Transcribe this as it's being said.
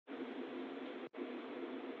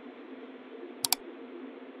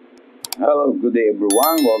Hello, good day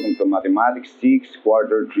everyone. Welcome to Mathematics 6,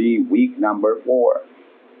 Quarter 3, Week number 4.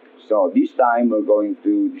 So this time we're going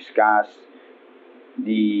to discuss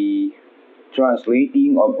the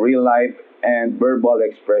translating of real life and verbal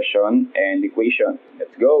expression and equation.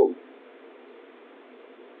 Let's go.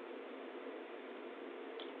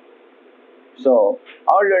 So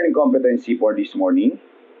our learning competency for this morning,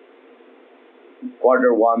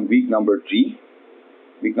 Quarter 1, Week number 3,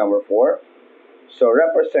 Week number 4. So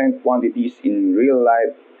represent quantities in real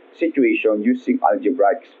life situation using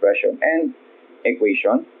algebraic expression and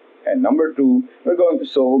equation. And number 2, we're going to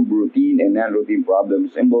solve routine and non-routine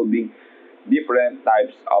problems involving different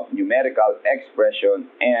types of numerical expression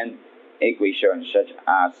and equations such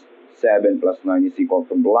as 7 plus 9 is equal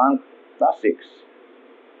to blank plus 6.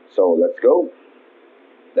 So let's go.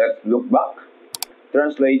 Let's look back.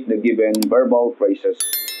 Translate the given verbal phrases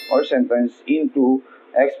or sentence into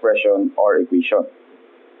expression or equation.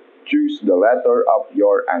 Choose the letter of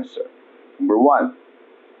your answer. Number 1.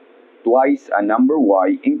 Twice a number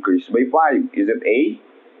y increased by 5. Is it A,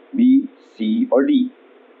 B, C, or D?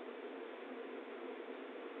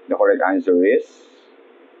 The correct answer is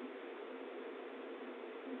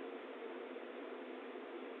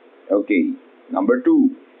okay. Number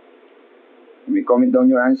 2. Let me comment down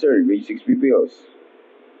your answer. Grade 6 pupils.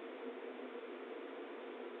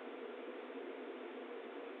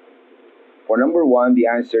 For number 1, the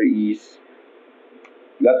answer is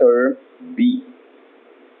letter B.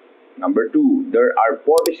 Number 2, there are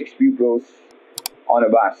 46 pupils on a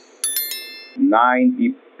bus.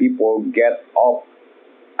 9 people get off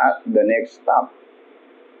at the next stop.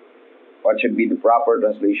 What should be the proper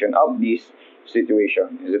translation of this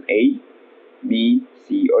situation? Is it A, B,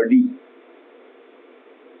 C, or D?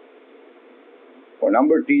 For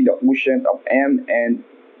number 3, the quotient of M and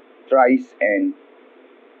thrice N.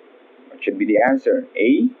 What should be the answer?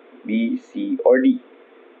 A, B, C, or D?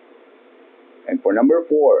 And for number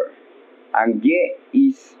 4, Angge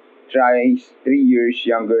is thrice 3 years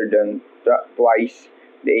younger than twice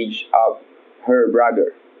the age of her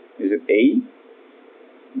brother. Is it A,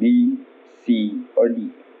 B, C, or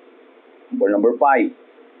D? For number 5,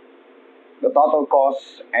 the total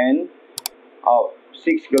cost N of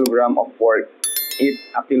 6 kg of pork, if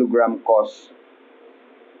a kilogram costs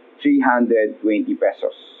 320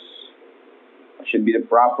 pesos. That should be the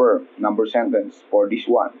proper number sentence for this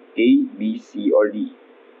one. A, B, C, or D.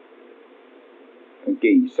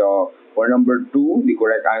 Okay, so for number 2, the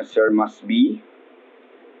correct answer must be,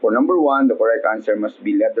 for number 1, the correct answer must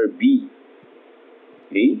be letter B.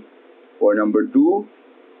 Okay, for number 2,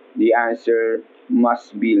 the answer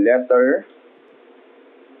must be letter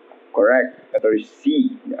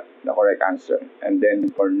C, the correct answer. And then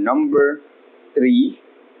for number 3,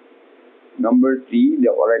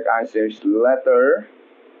 the correct answer is letter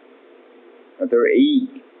A.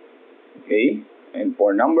 Okay, and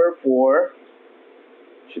for number 4,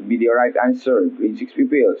 should be the right answer. Grade 6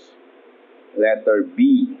 pupils. Letter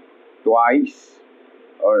B. Twice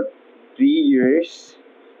or 3 years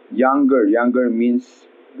younger. Younger means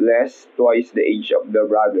less, twice the age of the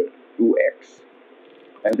brother. 2x.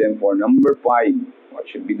 And then for number 5, what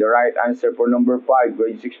should be the right answer for number 5?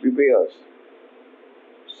 Grade 6 pupils.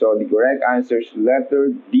 So the correct answer is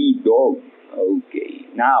letter D, dog. Okay,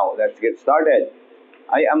 now let's get started.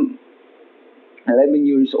 I am 11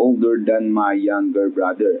 years older than my younger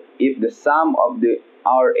brother. If the sum of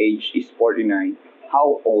our age is 49,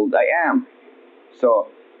 how old I am? So,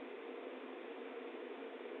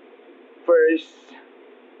 first,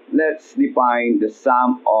 let's define the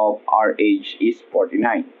sum of our age is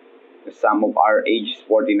 49. The sum of our age is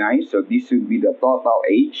 49, so this would be the total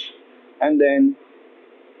age. And then,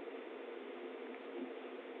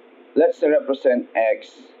 let's represent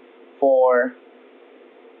X for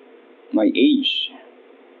my age.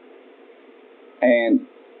 And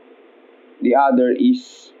the other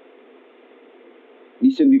is,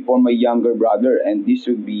 this would be for my younger brother, and this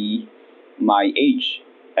would be my age.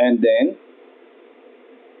 And then,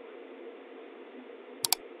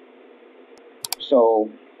 so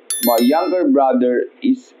my younger brother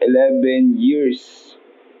is 11 years.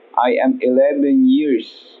 I am 11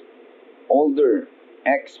 years older.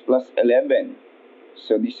 X plus 11.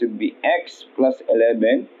 So this would be X plus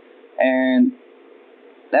 11. And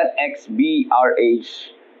let X be our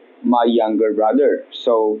age, my younger brother.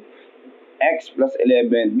 So X plus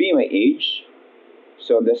 11 be my age.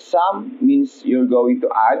 So the sum means you're going to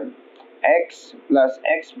add X plus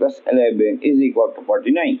 11 is equal to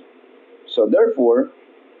 49. So therefore,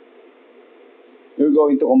 you're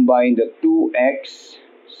going to combine the 2x.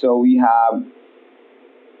 So we have,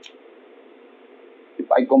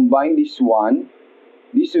 if I combine this one,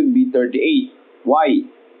 this would be 38. Why?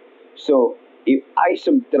 So, if I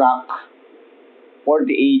subtract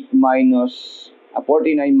 49 minus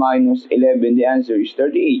 11, the answer is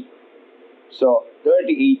 38. So,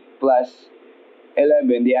 38 plus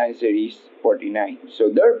 11, the answer is 49. So,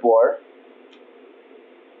 therefore,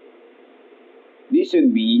 this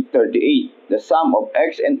would be 38. The sum of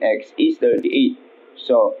x and x is 38.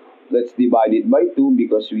 So, let's divide it by 2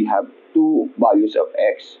 because we have two values of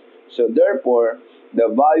x. So, therefore, the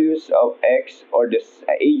values of x, or the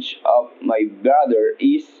age of my brother,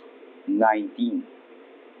 is 19.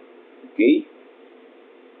 Okay?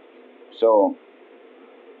 So,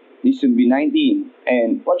 this should be 19.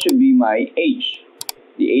 And what should be my age?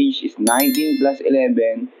 The age is 19 plus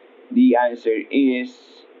 11. The answer is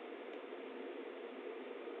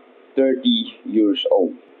 30 years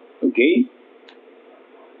old. Okay?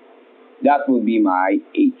 That would be my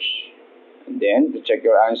age. And then, to check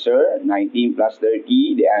your answer, 19 plus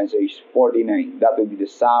 30, the answer is 49. That would be the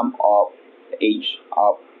sum of the age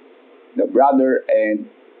of the brother and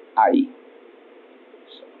I.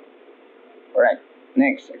 So, alright.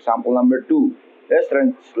 Next, example number 2. Let's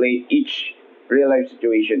translate each real-life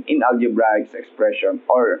situation in algebraic expression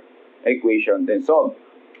or equation, then solve.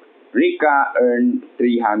 Rika earned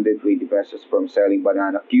 320 pesos from selling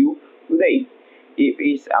banana Q today. If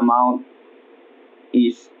his amount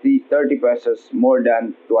is 30 pesos more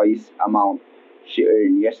than twice amount she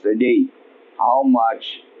earned yesterday, how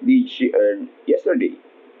much did she earn yesterday?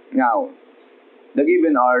 Now, the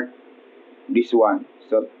given are this one.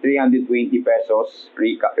 So, 320 pesos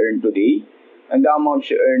Rika earned today. And the amount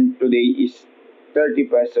she earned today is 30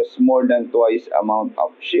 pesos more than twice amount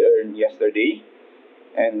of she earned yesterday.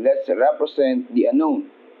 And let's represent the unknown.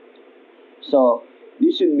 So,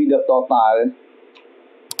 this should be the total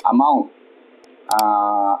amount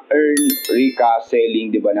earned Rika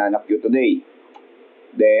selling the banana Q today.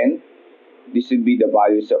 Then, this would be the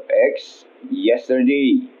values of x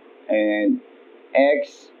yesterday. And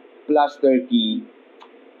x plus 30,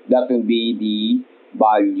 that will be the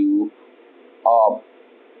value of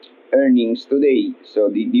earnings today. So,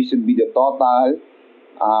 this would be the total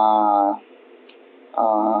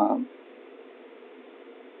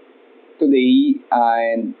today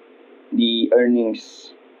and the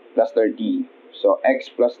earnings plus 30. So, x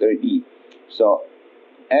plus 30. So,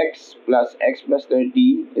 x plus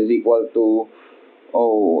 30 is equal to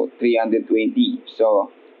 320.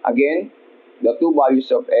 So, again, the two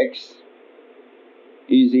values of x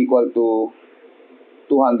is equal to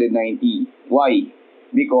 290. Why?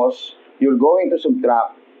 Because you're going to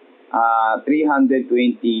subtract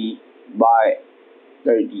 320 by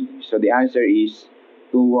 30. So, the answer is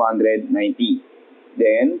 290.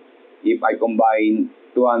 Then, if I combine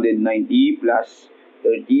 290 plus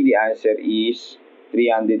 30, the answer is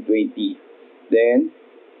 320. Then,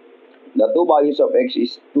 the two values of x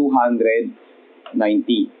is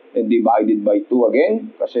 290. And divided by 2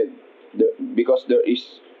 again, because there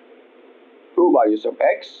is two values of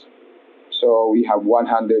x. So, we have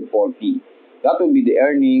 140. That will be the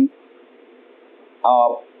earning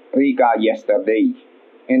of Rika yesterday.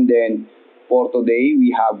 And then, for today,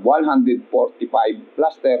 we have 145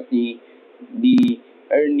 plus 30. The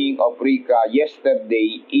earning of Rika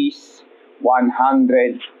yesterday is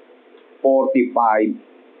 145.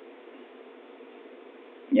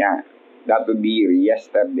 Yeah, that would be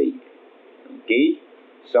yesterday. Okay?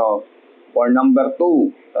 So, for number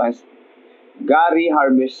 2, Gary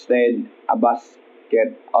harvested a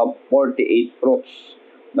basket of 48 fruits.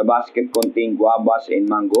 The basket contained guavas and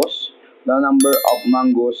mangoes. The number of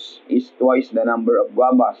mangoes is twice the number of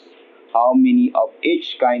guavas. How many of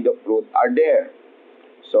each kind of fruit are there?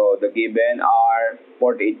 So, the given are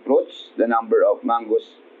 48 fruits. The number of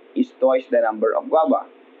mangoes is twice the number of guava.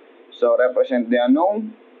 So, represent the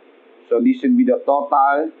unknown. So, this should be the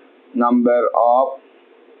total number of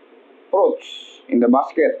fruits in the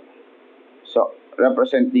basket. So,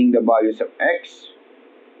 representing the values of x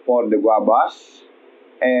for the guavas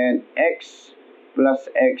and x plus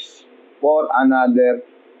x for another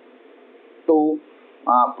two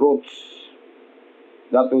fruits.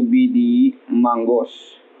 That would be the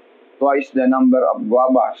mangoes. Twice the number of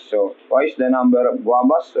guavas. So, twice the number of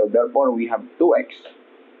guavas. So, therefore, we have 2x.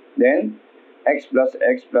 Then, x plus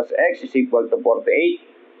x plus x is equal to 48.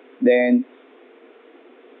 Then,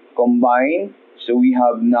 combine. So, we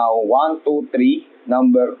have now 1, 2, 3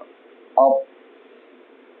 number of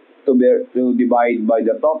to divide by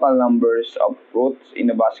the total numbers of fruits in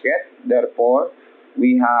the basket. Therefore,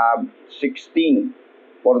 we have 16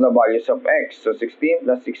 for the values of x. So, 16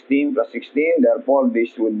 plus 16 plus 16. Therefore,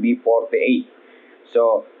 this would be 48.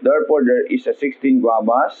 So therefore, there is a 16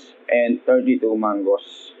 guavas and 32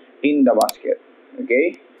 mangoes in the basket.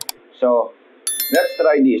 Okay? So let's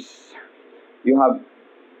try this. You have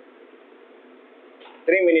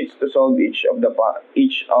 3 minutes to solve each of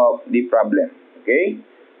the problem. Okay?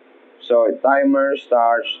 So timer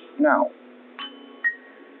starts now.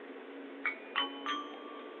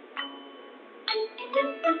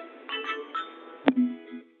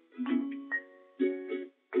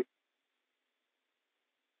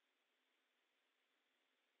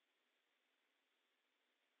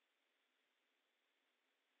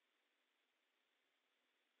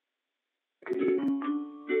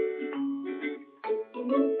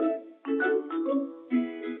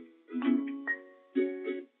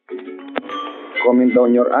 Comment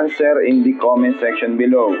down your answer in the comment section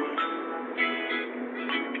below.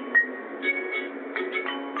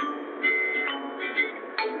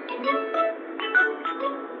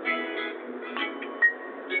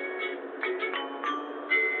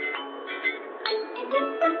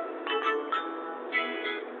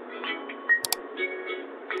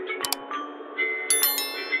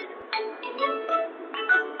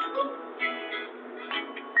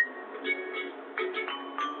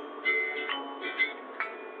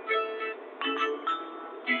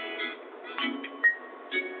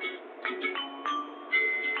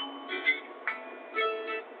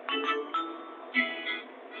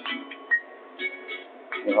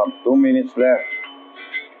 You have 2 minutes left.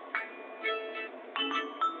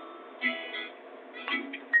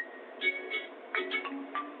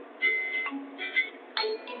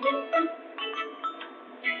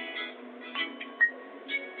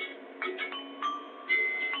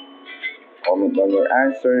 Comment down your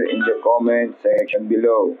answer in the comment section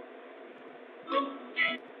below.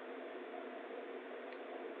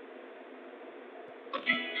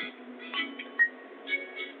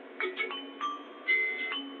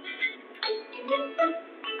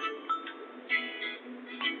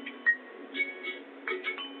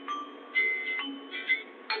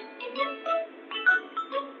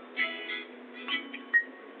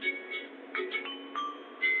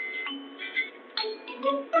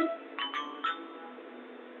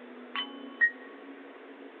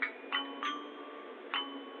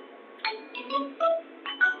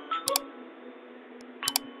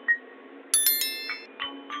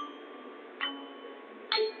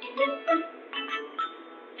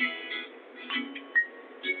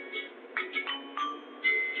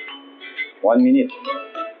 One minute.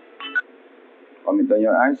 Comment on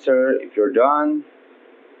your answer if you're done.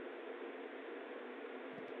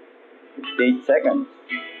 8 seconds.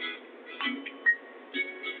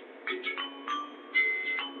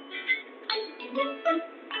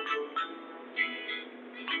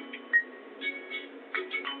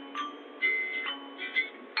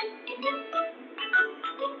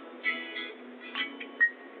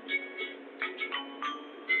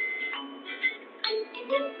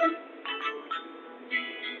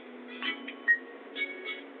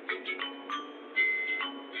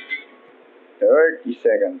 Thirty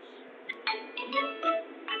seconds.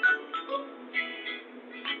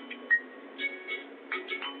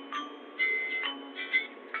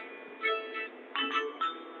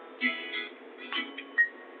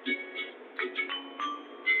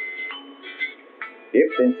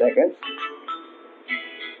 Fifteen seconds.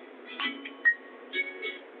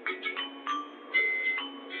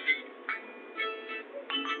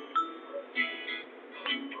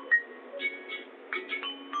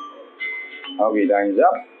 Okay, time's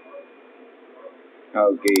up.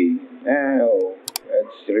 Okay, now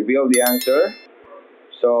let's reveal the answer.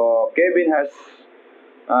 So Kevin has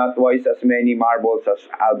twice as many marbles as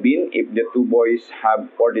Alvin. If the two boys have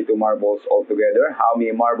 42 marbles altogether, how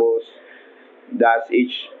many marbles does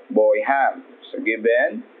each boy have? So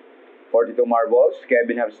given 42 marbles,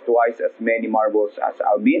 Kevin has twice as many marbles as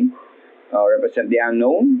Alvin. Represent the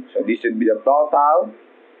unknown. So this should be the total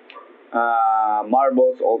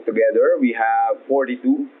marbles altogether. We have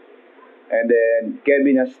 42. And then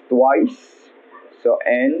Kevin has twice. So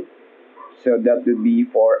N. So that would be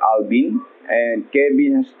for Alvin. And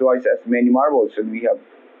Kevin has twice as many marbles. So we have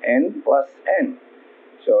N plus N.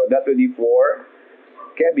 So that would be for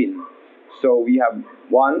Kevin. So we have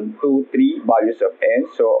 1, 2, 3 values of N.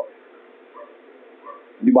 So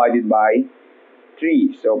divided by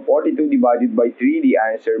 3. So 42 divided by 3, the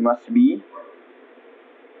answer must be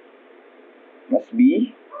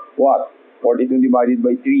what? 42 divided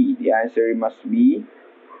by 3, the answer must be,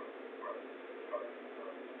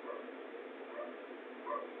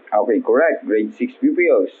 okay, correct, grade 6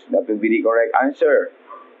 pupils. That would be the correct answer.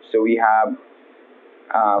 So we have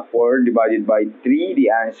 4 divided by 3, the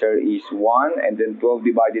answer is 1. And then 12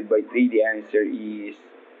 divided by 3, the answer is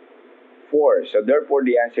 4. So therefore,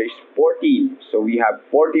 the answer is 14. So we have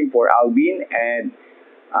 14 for Alvin and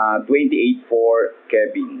 28 for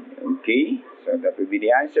Kevin. Okay, so that will be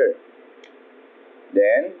the answer.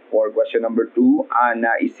 Then, for question number 2,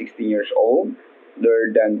 Anna is 16 years old,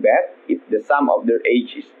 older than Beth. If the sum of their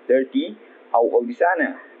age is 30, how old is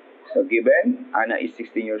Anna? So given Anna is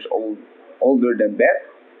 16 years old, older than Beth,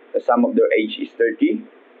 the sum of their age is 30.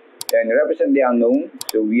 Then represent the unknown.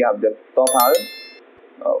 So we have the total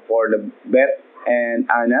for the Beth and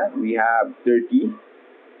Anna. We have 30.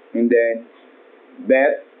 And then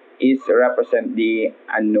Beth is represent the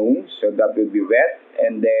unknown. So that will be Beth.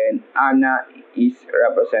 And then Anna is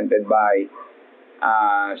represented by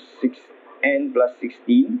n plus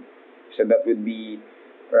 16. So that would be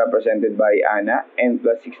represented by Anna, n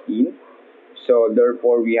plus 16. So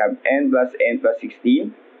therefore, we have n plus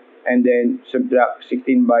 16. And then subtract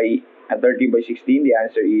 16 by 30 by 16. The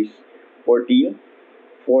answer is 14.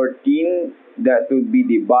 14, that would be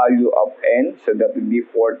the value of n. So that would be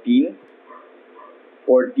 14.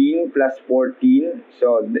 14 plus 14.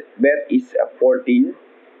 So Beth is 14.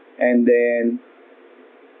 And then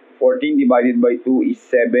 14 divided by 2 is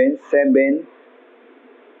 7. 7.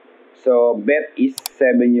 So Beth is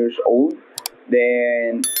 7 years old.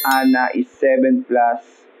 Then Anna is 7 plus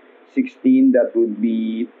 16. That would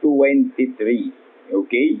be 23.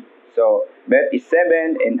 Okay? So Beth is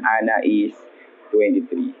 7 and Anna is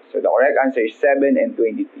 23. So the correct answer is 7 and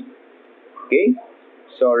 23. Okay?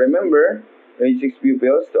 So remember, grade 6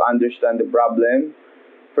 pupils, to understand the problem,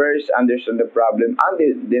 first understand the problem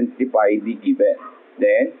and identify the given.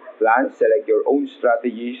 Then plan, select your own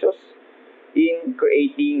strategies in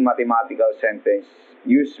creating mathematical sentence.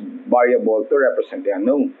 Use variable to represent the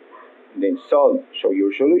unknown. Then solve, show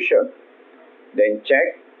your solution. Then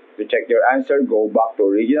check. To check your answer, go back to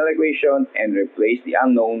original equation and replace the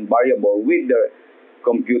unknown variable with the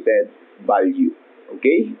computed value.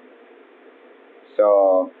 Okay?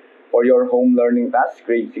 So, for your home learning task,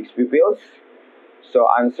 grade 6 pupils, so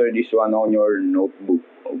answer this one on your notebook.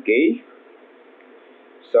 Okay?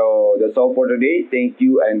 So, that's all for today. Thank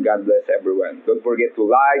you and God bless everyone. Don't forget to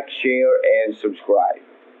like, share, and subscribe.